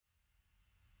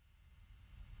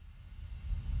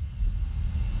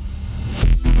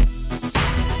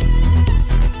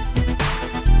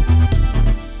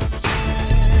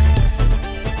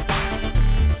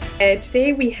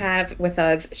Today we have with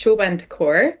us Shobhan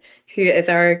Thakore, who is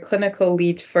our clinical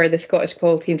lead for the Scottish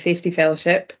Quality and Safety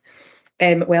Fellowship.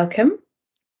 Welcome.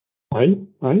 Hi.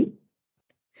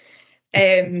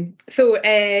 Shobhan, do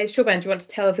you want to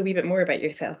tell us a wee bit more about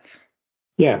yourself?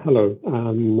 Yeah, hello.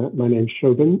 My name's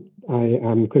Shobhan. I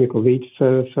am clinical lead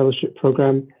for Fellowship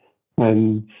Programme,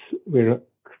 and we're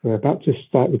about to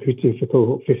start recruiting for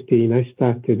Cohort 15. I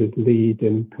started as lead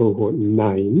in Cohort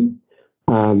 9.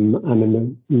 I'm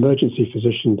an emergency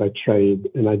physician by trade,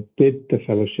 and I did the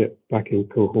fellowship back in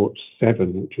Cohort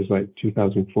 7, which was like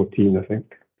 2014, I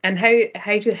think. And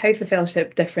how's the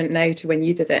fellowship different now to when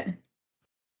you did it?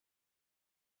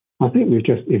 I think we've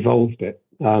just evolved it.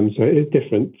 So it is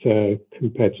different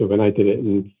compared to when I did it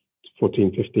in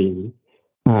 14, 15.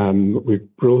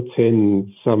 We've brought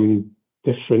in some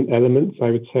different elements, I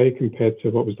would say, compared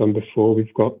to what was done before.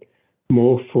 We've got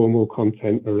more formal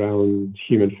content around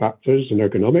human factors and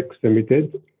ergonomics than we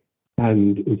did.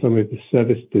 And in some of the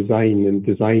service design and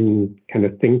design kind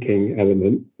of thinking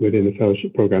element within the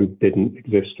fellowship program didn't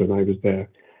exist when I was there.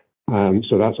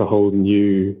 So that's a whole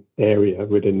new area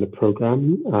within the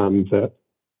program that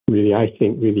really, I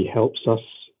think, really helps us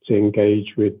to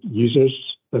engage with users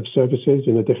of services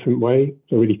in a different way.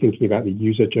 So really thinking about the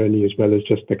user journey as well as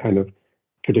just the kind of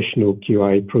traditional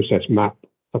QI process map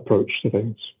approach to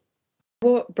things.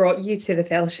 What brought you to the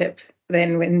fellowship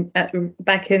then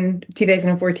back in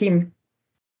 2014?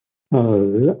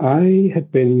 I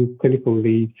had been clinical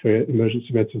lead for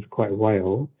emergency medicine for quite a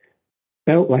while.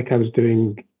 Felt like I was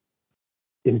doing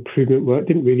improvement work,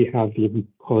 didn't really have the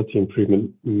quality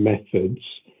improvement methods,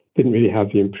 didn't really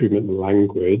have the improvement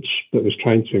language, but was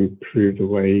trying to improve the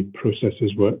way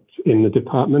processes worked in the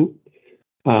department.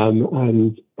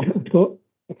 And I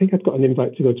think I'd got an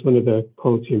invite to go to one of the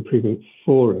quality improvement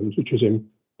forums, which was in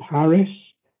Paris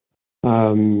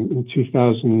in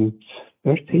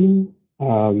 2013.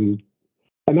 And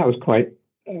that was I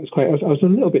was a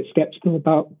little bit skeptical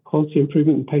about quality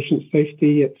improvement and patient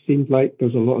safety. It seemed like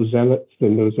there's a lot of zealots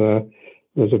and there's a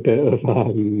bit of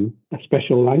a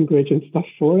special language and stuff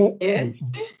for it. Yeah.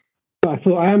 But I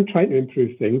thought I am trying to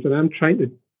improve things and I'm trying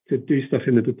to do stuff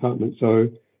in the department. So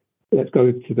let's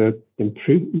go to the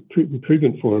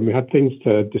improvement forum. We had things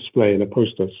to display in a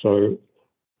poster. So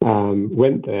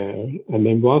went there. And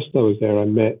then whilst I was there, I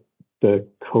met the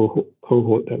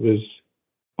cohort that was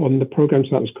on the program. So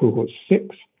that was Cohort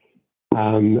 6.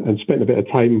 And spent a bit of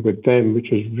time with them,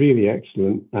 which was really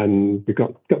excellent. And we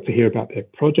got to hear about their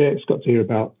projects, got to hear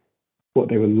about what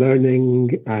they were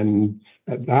learning. And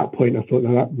at that point, I thought,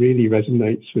 that really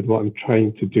resonates with what I'm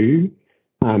trying to do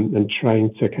and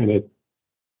trying to kind of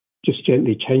just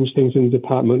gently change things in the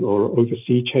department or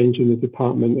oversee change in the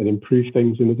department and improve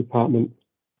things in the department.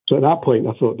 So at that point,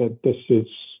 I thought that this is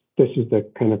the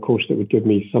kind of course that would give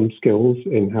me some skills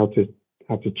in how to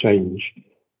change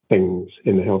things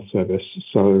in the health service.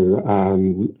 So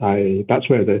that's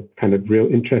where the kind of real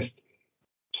interest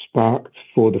sparked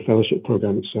for the fellowship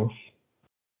program itself.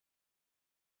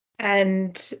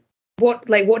 And what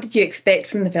did you expect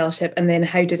from the fellowship, and then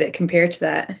how did it compare to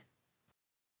that?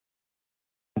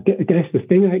 I guess the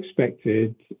thing I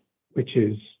expected, which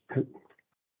is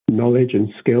knowledge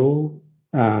and skill,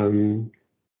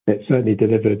 it certainly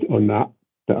delivered on that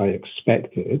I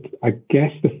expected. I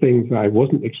guess the things that I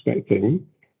wasn't expecting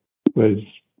was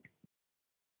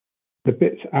the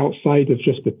bits outside of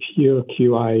just the pure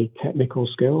QI technical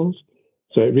skills.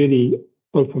 So it really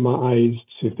began to open my eyes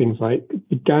to things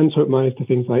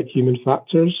like human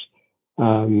factors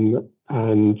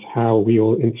and how we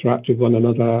all interact with one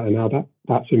another and how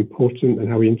that's important and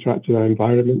how we interact with our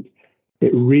environment.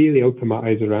 It really opened my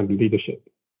eyes around leadership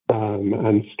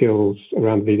and skills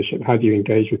around leadership. How do you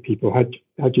engage with people?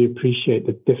 How do you appreciate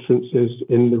the differences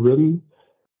in the room?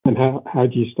 And how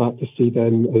do you start to see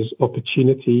them as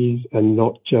opportunities and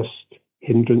not just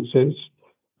hindrances?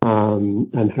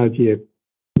 And how do you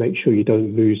make sure you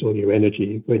don't lose all your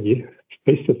energy when you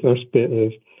face the first bit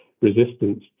of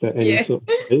resistance to any sort of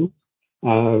thing?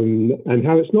 And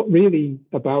how it's not really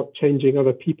about changing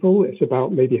other people. It's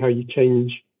about maybe how you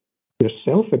change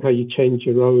yourself and how you change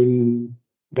your own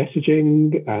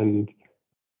messaging and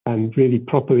really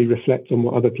properly reflect on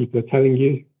what other people are telling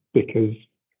you, because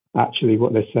actually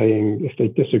what they're saying, if they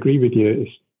disagree with you,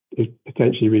 is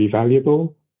potentially really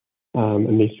valuable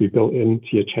and needs to be built into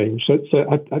your change. So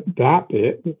that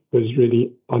bit was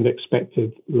really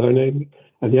unexpected learning.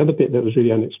 And the other bit that was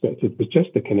really unexpected was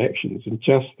just the connections and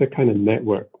just the kind of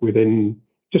network within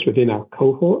our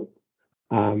cohort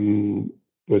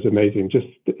was amazing.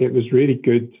 It was really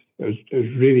good. It was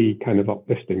really kind of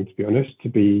uplifting, to be honest, to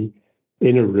be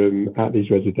in a room at these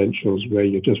residentials where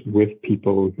you're just with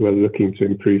people who are looking to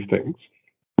improve things,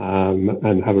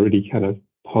 and have a really kind of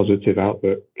positive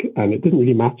outlook. And it didn't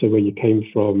really matter where you came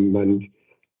from. And,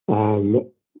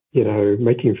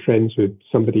 making friends with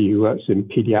somebody who works in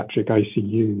pediatric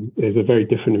ICU is a very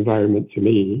different environment to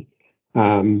me.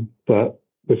 But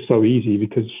was so easy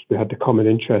because we had the common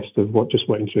interest of just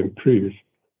wanting to improve.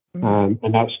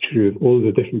 And that's true of all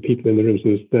the different people in the room. So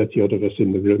there's 30 odd of us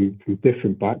in the room from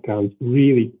different backgrounds.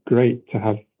 Really great to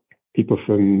have people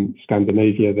from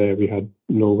Scandinavia there. We had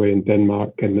Norway and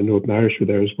Denmark, and the Northern Irish were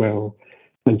there as well.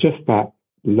 And just that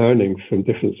learning from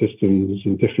different systems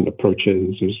and different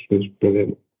approaches was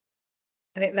brilliant.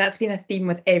 I think that's been a theme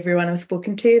with everyone I've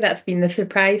spoken to. That's been the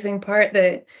surprising part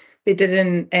that they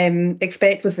didn't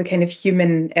expect, was the kind of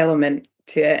human element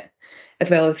to it, as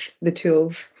well as the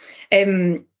tools.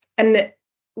 And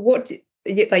what,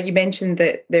 like you mentioned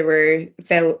that there were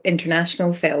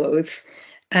international fellows,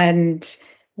 and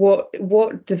what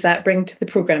does that bring to the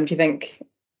programme, do you think?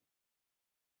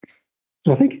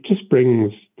 So I think it just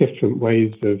brings different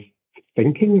ways of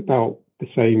thinking about the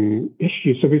same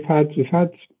issue. So we've had,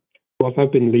 whilst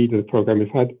I've been lead of the programme,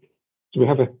 we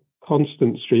have a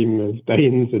constant stream of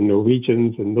Danes and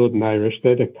Norwegians and Northern Irish.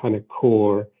 They're the kind of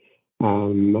core,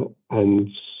 and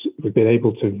we've been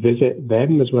able to visit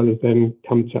them as well as them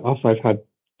come to us. I've had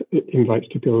invites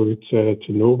to go to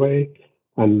Norway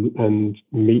and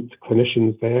meet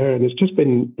clinicians there, and it's just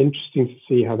been interesting to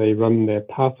see how they run their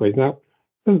pathways. Now,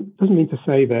 it doesn't mean to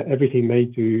say that everything they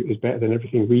do is better than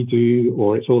everything we do,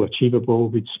 or it's all achievable.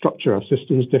 We'd structure our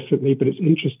systems differently, but it's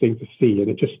interesting to see, and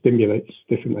it just stimulates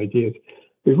different ideas.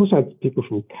 We've also had people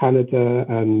from Canada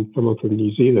and someone from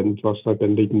New Zealand whilst I've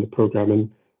been leading the programme.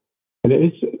 And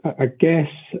it is, I guess,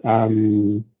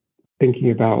 thinking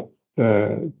about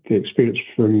the experience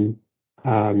from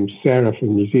Sarah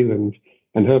from New Zealand,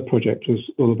 and her project was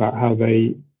all about how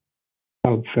they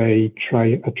are trying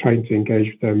to engage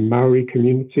with their Maori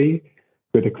community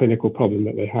with a clinical problem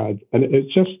that they had. And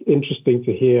it's just interesting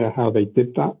to hear how they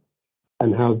did that,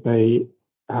 and how they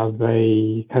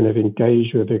kind of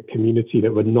engage with a community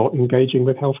that were not engaging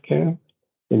with healthcare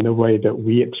in the way that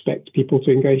we expect people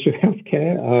to engage with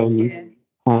healthcare,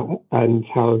 and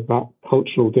how that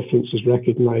cultural difference is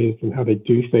recognized and how they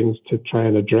do things to try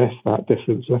and address that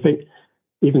difference. So I think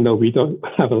even though we don't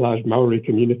have a large Maori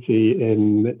community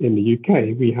in the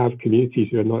UK, we have communities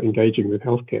who are not engaging with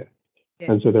healthcare.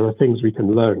 Yeah. And so there are things we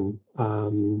can learn.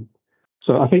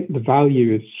 So I think the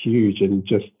value is huge in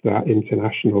just that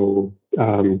international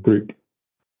group.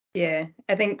 Yeah,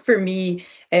 I think for me,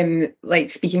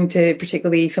 like speaking to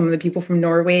particularly some of the people from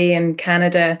Norway and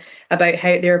Canada about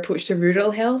how their approach to rural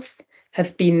health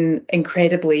has been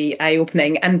incredibly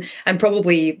eye-opening, and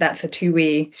probably that's a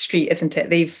two-way street, isn't it?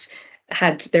 They've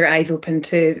had their eyes open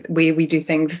to the way we do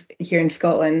things here in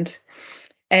Scotland.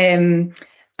 And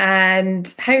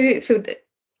so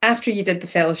after you did the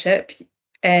fellowship,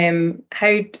 how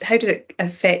did it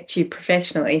affect you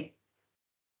professionally?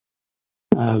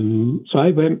 So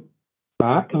I went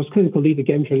back. I was clinical lead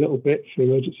again for a little bit for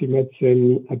emergency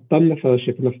medicine. I'd done the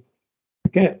fellowship, and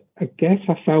I guess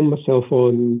I found myself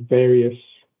on various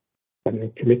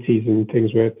committees and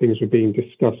things where things were being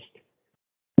discussed.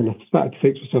 And I started to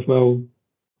think to myself, well,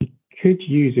 you could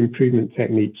use improvement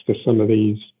techniques for some of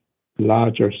these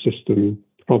larger system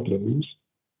problems.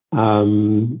 We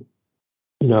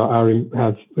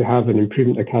have an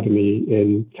improvement academy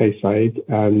in Tayside,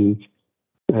 and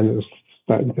it was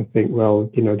starting to think, well,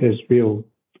 there's real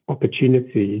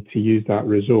opportunity to use that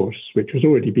resource, which was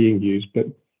already being used, but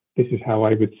this is how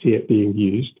I would see it being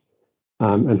used.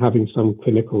 And having some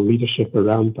clinical leadership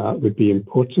around that would be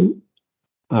important.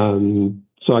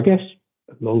 So I guess,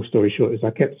 long story short, is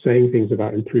I kept saying things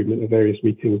about improvement at various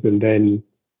meetings, and then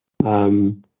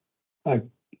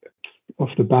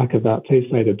off the back of that,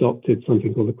 Tayside adopted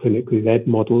something called the clinically led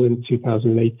model in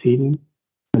 2018.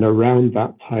 And around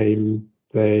that time,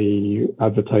 they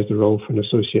advertised a role for an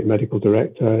associate medical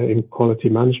director in quality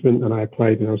management, and I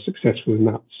applied and I was successful in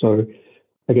that. So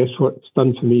I guess what's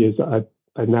done for me is that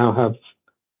I now have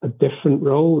a different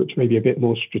role, which may be a bit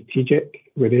more strategic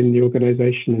within the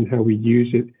organization, and how we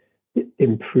use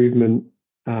improvement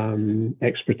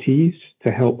expertise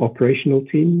to help operational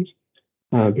teams.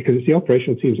 Because it's the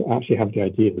operational teams that actually have the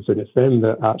ideas, and it's them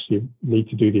that actually need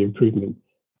to do the improvement.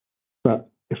 But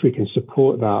if we can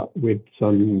support that with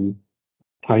some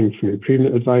time from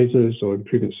improvement advisors or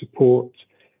improvement support,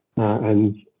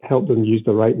 and help them use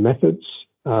the right methods,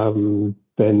 then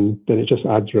it just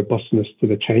adds robustness to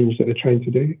the change that they're trying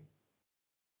to do.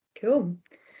 Cool.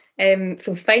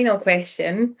 So final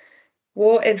question,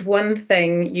 what is one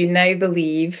thing you now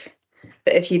believe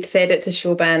that if you'd said it to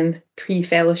Shobhan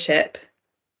pre-fellowship,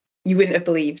 you wouldn't have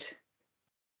believed?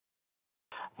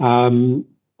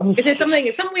 Is there some way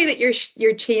that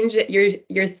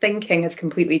your thinking has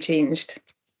completely changed?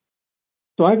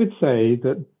 So I would say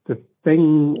that the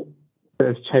thing that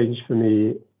has changed for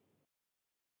me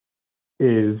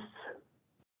is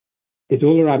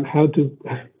all around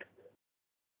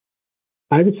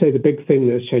I would say the big thing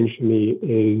that's changed for me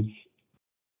is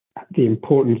the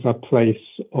importance I place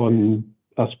on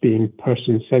us being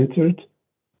person-centered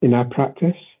in our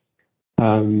practice,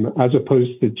 as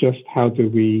opposed to just how do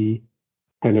we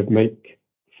kind of make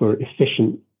for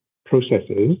efficient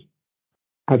processes.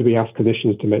 How do we ask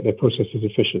clinicians to make their processes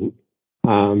efficient?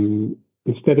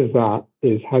 Instead of that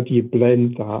is how do you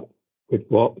blend that with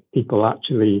what people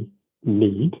actually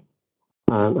need,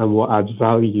 and what adds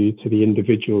value to the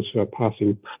individuals who are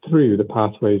passing through the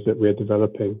pathways that we're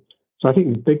developing. So I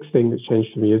think the big thing that's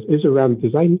changed for me is around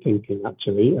design thinking,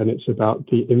 actually, and it's about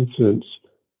the influence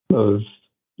of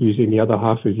using the other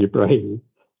half of your brain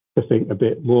to think a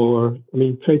bit more. I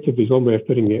mean, creatively is one way of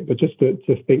putting it, but just to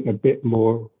think a bit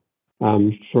more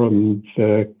from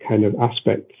the kind of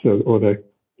aspects or the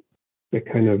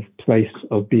kind of place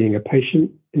of being a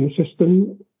patient in the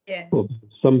system, or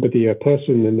somebody, a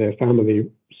person in their family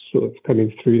sort of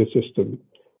coming through the system.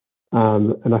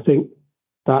 And I think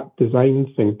that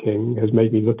design thinking has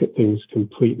made me look at things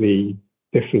completely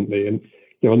differently. And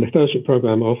on the fellowship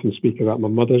program, I often speak about my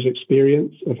mother's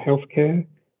experience of healthcare,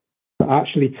 but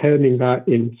actually turning that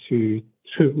into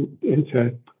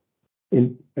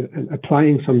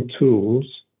applying some tools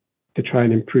to try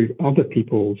and improve other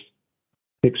people's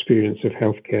experience of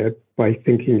healthcare by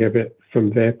thinking of it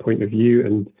from their point of view,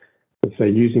 and let's say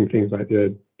using things like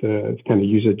the kind of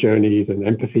user journeys and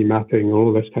empathy mapping,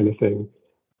 all this kind of thing.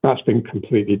 That's been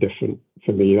completely different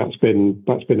for me. That's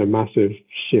been a massive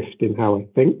shift in how I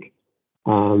think.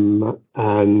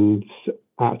 And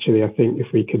actually, I think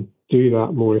if we could do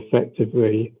that more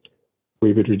effectively,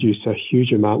 we would reduce a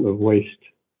huge amount of waste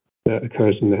that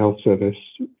occurs in the health service,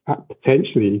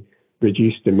 potentially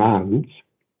reduce demands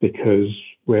because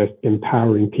we're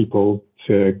empowering people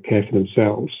to care for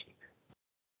themselves.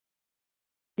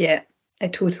 Yeah, I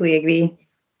totally agree.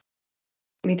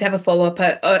 We need to have a follow-up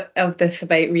of this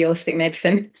about realistic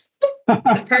medicine.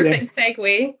 It's a perfect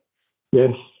segue.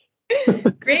 Yes.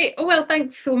 Great. Oh, well,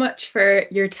 thanks so much for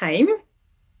your time.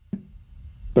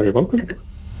 Very welcome.